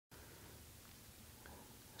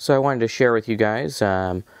So I wanted to share with you guys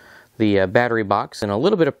the battery box and a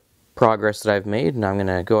little bit of progress that I've made, and I'm going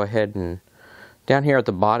to go ahead and down here at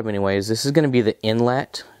the bottom anyways, this is going to be the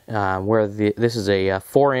inlet where this is a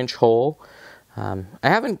 4-inch hole. I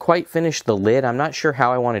haven't quite finished the lid. I'm not sure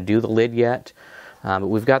how I want to do the lid yet, but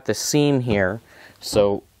we've got the seam here,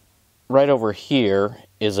 so right over here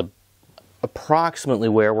is approximately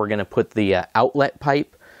where we're going to put the outlet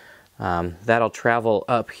pipe. That'll travel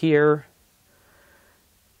up here,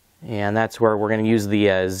 and that's where we're going to use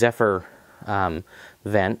the Zephyr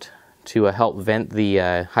vent to help vent the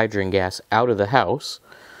hydrogen gas out of the house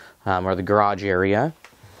or the garage area.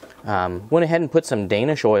 Went ahead and put some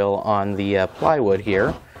Danish oil on the plywood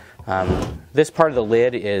here. This part of the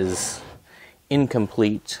lid is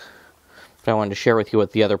incomplete, but I wanted to share with you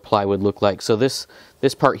what the other plywood looked like. So this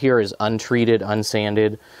part here is untreated,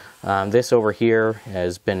 unsanded. This over here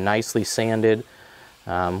has been nicely sanded.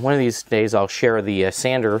 One of these days I'll share the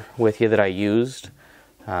sander with you that I used.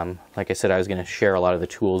 Like I said, I was going to share a lot of the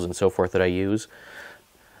tools and so forth that I use.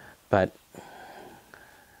 But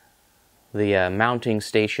the mounting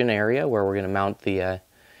station area where we're going to mount the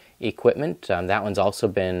equipment, that one's also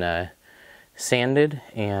been sanded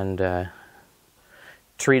and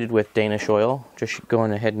treated with Danish oil. Just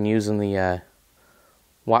going ahead and using the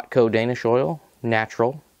Watco Danish oil,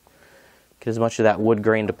 natural. Get as much of that wood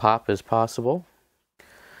grain to pop as possible.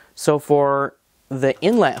 So for the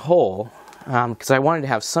inlet hole, because I wanted to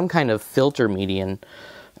have some kind of filter median,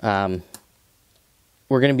 we're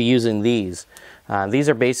going to be using these. These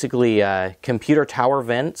are basically computer tower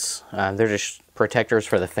vents. They're just protectors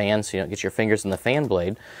for the fan so you don't get your fingers in the fan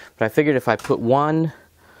blade. But I figured if I put one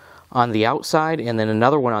on the outside and then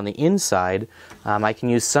another one on the inside, I can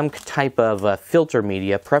use some type of filter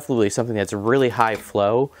media, preferably something that's really high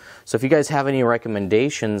flow. So if you guys have any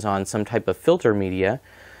recommendations on some type of filter media,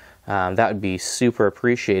 that would be super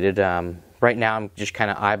appreciated. Right now I'm just kind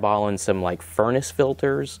of eyeballing some like furnace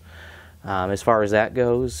filters as far as that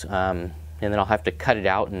goes, and then I'll have to cut it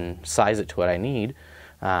out and size it to what I need.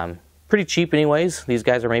 Pretty cheap anyways. These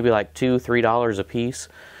guys are maybe like $2, $3 a piece.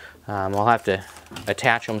 I'll have to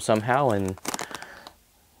attach them somehow and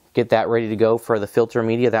get that ready to go for the filter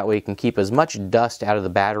media. That way you can keep as much dust out of the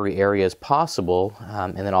battery area as possible,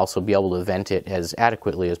 and then also be able to vent it as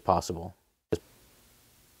adequately as possible.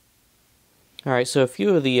 Alright, so a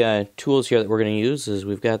few of the tools here that we're going to use is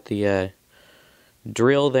we've got the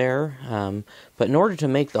drill there, but in order to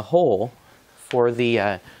make the hole for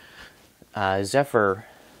the Zephyr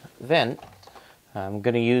vent, I'm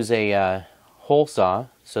going to use a hole saw.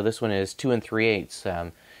 So this one is 2 3/8,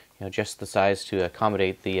 you know, just the size to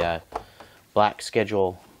accommodate the black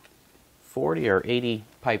schedule 40 or 80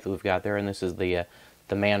 pipe that we've got there, and this is the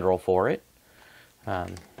mandrel for it.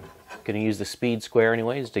 Going to use the speed square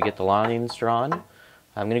anyways to get the lines drawn.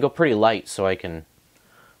 I'm going to go pretty light so I can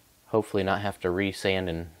hopefully not have to re-sand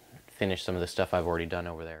and finish some of the stuff I've already done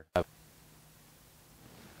over there.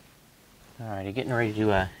 Alright, getting ready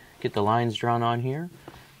to get the lines drawn on here.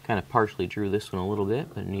 Kind of partially drew this one a little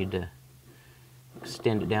bit, but I need to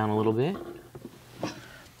extend it down a little bit.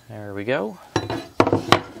 There we go.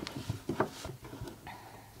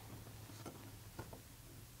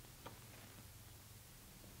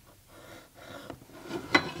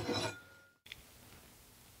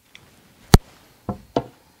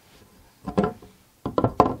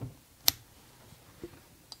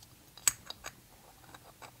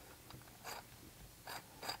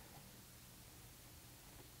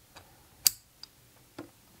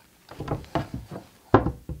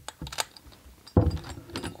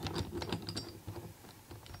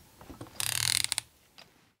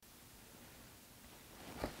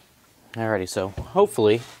 Alrighty, so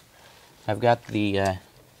hopefully I've got the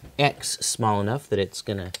X small enough that it's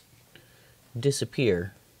going to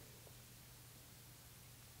disappear.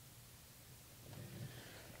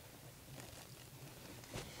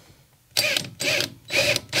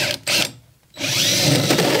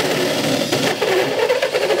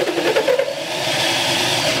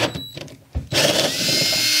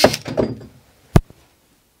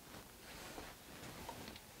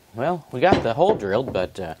 Well, we got the hole drilled,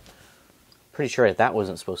 but pretty sure that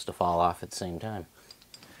wasn't supposed to fall off at the same time.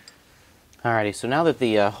 Alrighty, so now that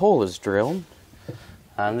the hole is drilled,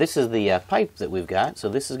 this is the pipe that we've got, so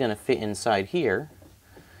this is going to fit inside here.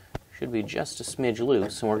 Should be just a smidge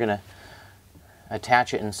loose, and we're going to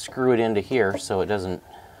attach it and screw it into here so it doesn't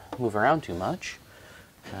move around too much.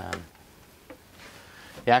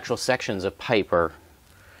 The actual sections of pipe are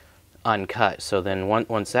uncut, so then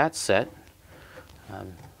once that's set,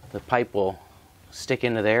 the pipe will stick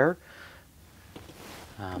into there.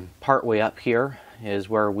 Part way up here is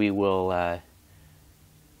where we will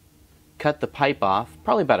cut the pipe off,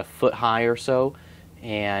 probably about a foot high or so,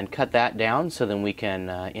 and cut that down so then we can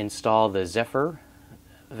install the Zephyr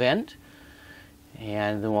vent,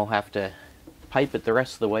 and then we'll have to pipe it the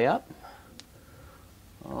rest of the way up,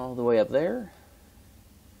 all the way up there,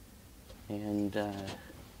 and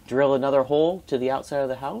drill another hole to the outside of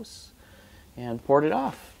the house and port it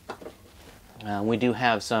off. We do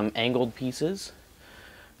have some angled pieces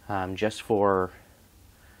just for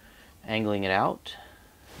angling it out,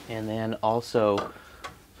 and then also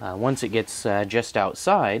once it gets just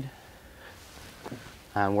outside,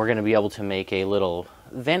 we're going to be able to make a little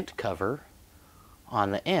vent cover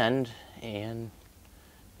on the end and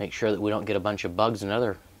make sure that we don't get a bunch of bugs and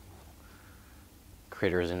other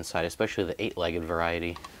critters inside, especially the 8-legged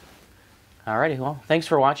variety. Alrighty, well, thanks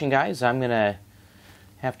for watching, guys. I'm going to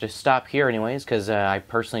have to stop here anyways because I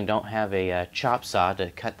personally don't have a chop saw to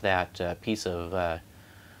cut that piece of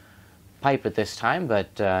pipe at this time,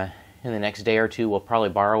 but in the next day or two we'll probably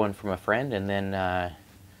borrow one from a friend and then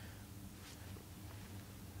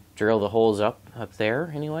drill the holes up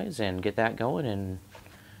there anyways and get that going and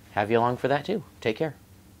have you along for that too. Take care.